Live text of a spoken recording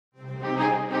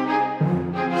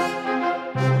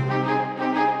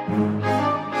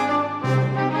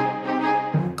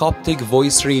Coptic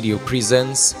Voice Radio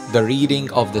presents the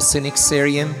reading of the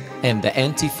Synexarium and the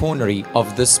Antiphonary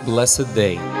of this blessed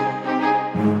day.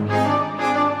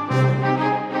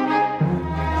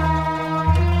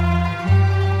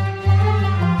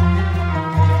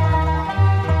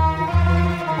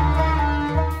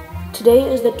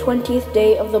 Today is the 20th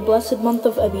day of the blessed month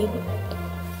of Apip.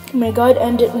 May God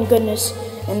end it in goodness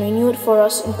and renew it for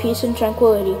us in peace and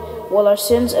tranquility, while our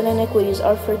sins and iniquities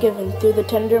are forgiven through the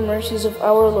tender mercies of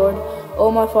our Lord,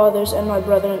 O my fathers and my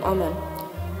brethren. Amen.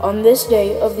 On this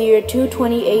day of the year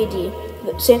 220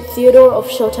 AD, Saint Theodore of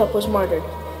Shotep was martyred.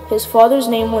 His father's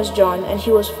name was John, and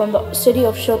he was from the city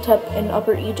of Shotep in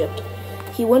Upper Egypt.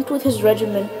 He went with his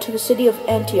regiment to the city of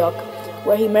Antioch,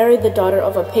 where he married the daughter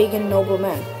of a pagan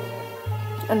nobleman,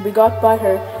 and begot by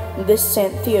her this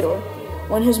Saint Theodore.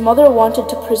 When his mother wanted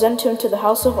to present him to the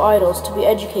house of idols to be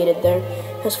educated there,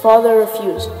 his father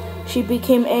refused. She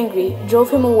became angry,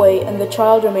 drove him away, and the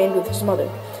child remained with his mother.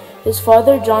 His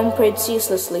father John prayed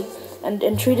ceaselessly and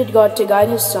entreated God to guide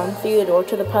his son Theodore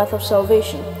to the path of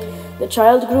salvation. The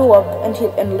child grew up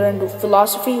and learned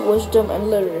philosophy, wisdom, and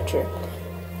literature.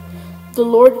 The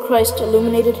Lord Christ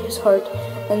illuminated his heart,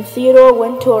 and Theodore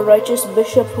went to a righteous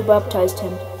bishop who baptized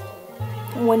him.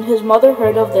 When his mother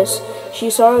heard of this, she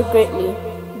sorrowed greatly,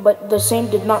 but the saint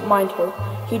did not mind her.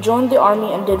 He joined the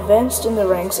army and advanced in the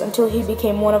ranks until he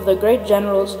became one of the great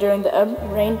generals during the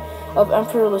reign of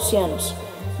Emperor Lucianus.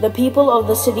 The people of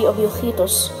the city of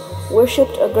Euxitos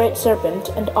worshipped a great serpent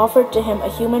and offered to him a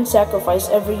human sacrifice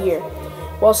every year.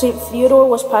 While Saint Theodore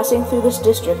was passing through this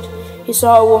district, he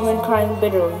saw a woman crying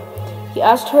bitterly. He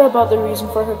asked her about the reason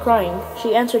for her crying.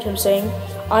 She answered him, saying,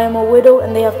 "I am a widow,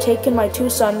 and they have taken my 2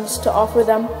 sons to offer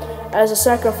them as a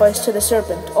sacrifice to the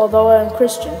serpent, although I am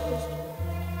Christian."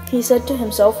 He said to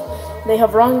himself, "They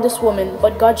have wronged this woman,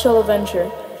 but God shall avenge her."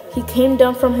 He came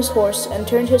down from his horse and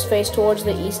turned his face towards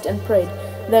the east and prayed,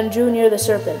 then drew near the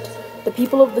serpent. The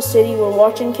people of the city were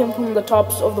watching him from the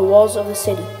tops of the walls of the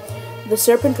city. The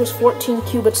serpent was 14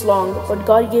 cubits long, but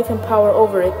God gave him power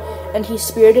over it, and he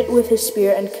speared it with his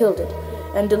spear and killed it,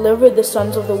 and delivered the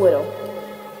sons of the widow.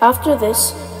 After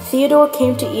this, Theodore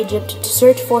came to Egypt to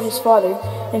search for his father,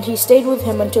 and he stayed with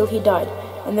him until he died,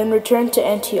 and then returned to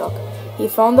Antioch. He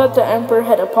found that the emperor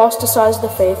had apostatized the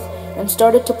faith and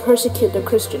started to persecute the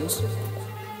Christians.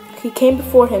 He came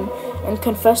before him and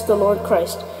confessed the Lord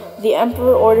Christ. The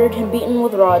emperor ordered him beaten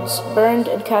with rods, burned,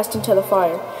 and cast into the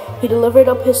fire. He delivered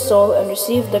up his soul and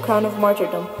received the crown of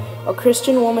martyrdom. A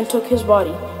Christian woman took his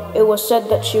body. It was said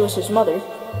that she was his mother,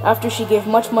 after she gave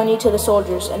much money to the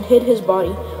soldiers and hid his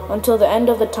body until the end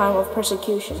of the time of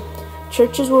persecution.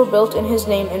 Churches were built in his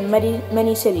name in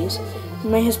many cities.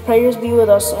 May his prayers be with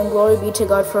us, and glory be to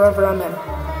God forever. Amen.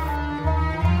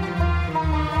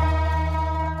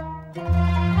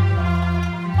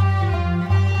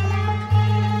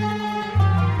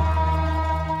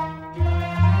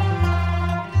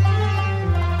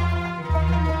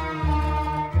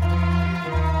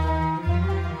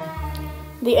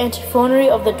 The Antiphonary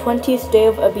of the 20th day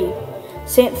of Apip.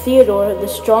 Saint Theodore, the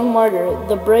strong martyr,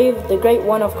 the brave, the great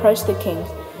one of Christ the King.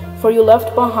 For you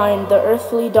left behind the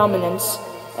earthly dominance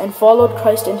and followed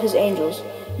Christ and his angels.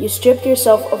 You stripped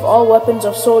yourself of all weapons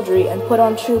of soldiery and put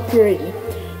on true purity.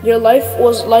 Your life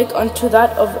was like unto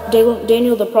that of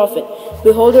Daniel the prophet,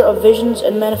 beholder of visions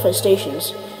and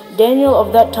manifestations. Daniel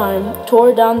of that time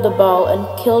tore down the bowl and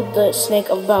killed the snake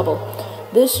of Babel.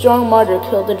 This strong martyr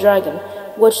killed the dragon,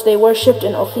 which they worshipped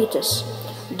in Euxitos.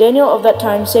 Daniel of that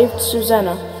time saved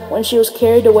Susanna when she was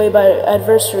carried away by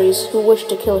adversaries who wished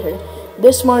to kill her.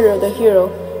 This martyr, the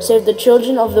hero, saved the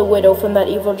children of the widow from that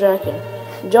evil dragon.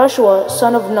 Joshua,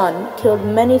 son of Nun, killed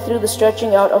many through the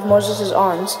stretching out of Moses'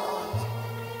 arms.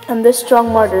 And this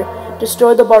strong martyr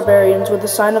destroyed the barbarians with the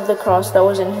sign of the cross that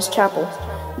was in his chapel.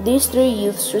 These 3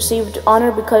 youths received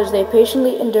honor because they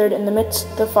patiently endured in the midst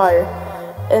of the fire.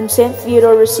 And Saint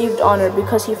Theodore received honor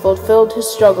because he fulfilled his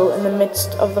struggle in the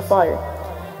midst of the fire.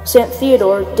 Saint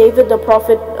Theodore, David the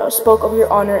prophet spoke of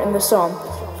your honor in the psalm,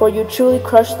 for you truly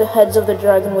crushed the heads of the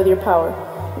dragon with your power.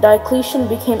 Diocletian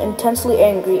became intensely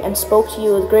angry and spoke to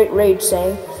you with great rage,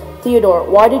 saying, "Theodore,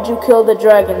 why did you kill the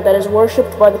dragon that is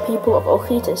worshipped by the people of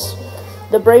Euxitos?"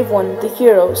 The brave one, the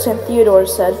hero, Saint Theodore,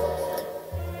 said,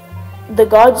 "The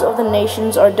gods of the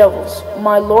nations are devils.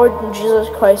 My Lord Jesus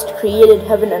Christ created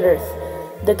heaven and earth."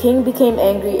 The king became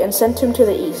angry and sent him to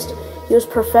the east. He was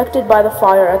perfected by the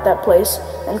fire at that place,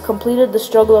 and completed the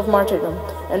struggle of martyrdom,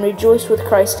 and rejoiced with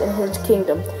Christ in his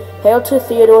kingdom. Hail to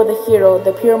Theodore the hero,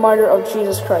 the pure martyr of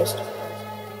Jesus Christ.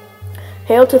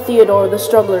 Hail to Theodore the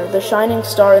struggler, the shining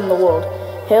star in the world.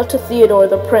 Hail to Theodore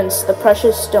the prince, the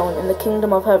precious stone in the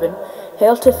kingdom of heaven.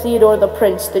 Hail to Theodore the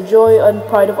Prince, the joy and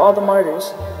pride of all the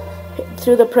martyrs.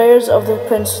 Through the prayers of the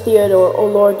Prince Theodore, O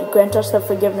Lord, grant us the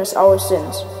forgiveness of our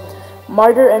sins.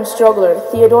 Martyr and struggler,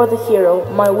 Theodore the hero,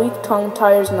 my weak tongue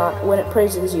tires not when it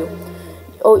praises you.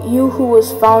 O you who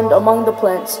was found among the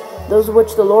plants, those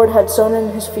which the Lord had sown in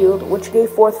his field, which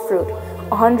gave forth fruit,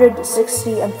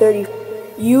 160 and 30.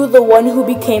 You, the one who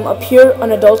became a pure,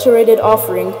 unadulterated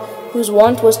offering, whose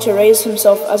wont was to raise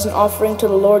himself as an offering to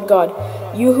the Lord God.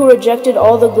 You who rejected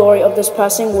all the glory of this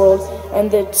passing world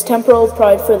and its temporal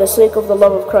pride for the sake of the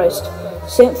love of Christ.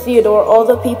 Saint Theodore, all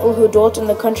the people who dwelt in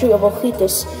the country of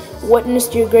Ochitis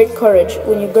witnessed your great courage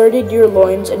when you girded your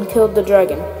loins and killed the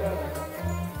dragon,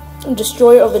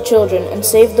 destroyer of the children, and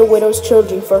saved the widow's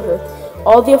children for her.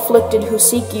 All the afflicted who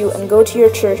seek you and go to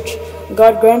your church,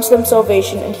 God grants them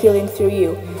salvation and healing through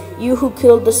you. You who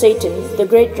killed the Satan, the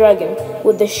great dragon,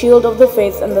 with the shield of the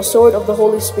faith and the sword of the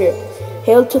Holy Spirit.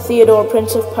 Hail to Theodore,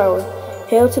 Prince of Power.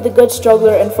 Hail to the good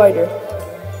struggler and fighter.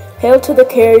 Hail to the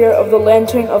carrier of the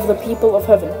lantern of the people of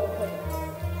heaven.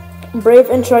 Brave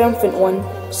and triumphant one,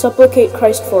 supplicate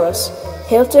Christ for us.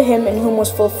 Hail to him in whom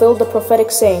was fulfilled the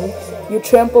prophetic saying, you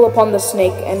trample upon the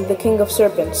snake and the king of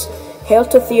serpents. Hail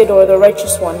to Theodore, the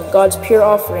righteous one, God's pure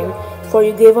offering, for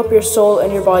you gave up your soul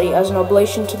and your body as an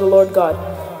oblation to the Lord God.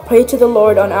 Pray to the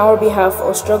Lord on our behalf,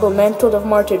 O struggle mantled of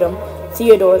martyrdom,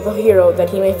 Theodore the hero,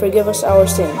 that he may forgive us our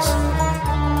sins.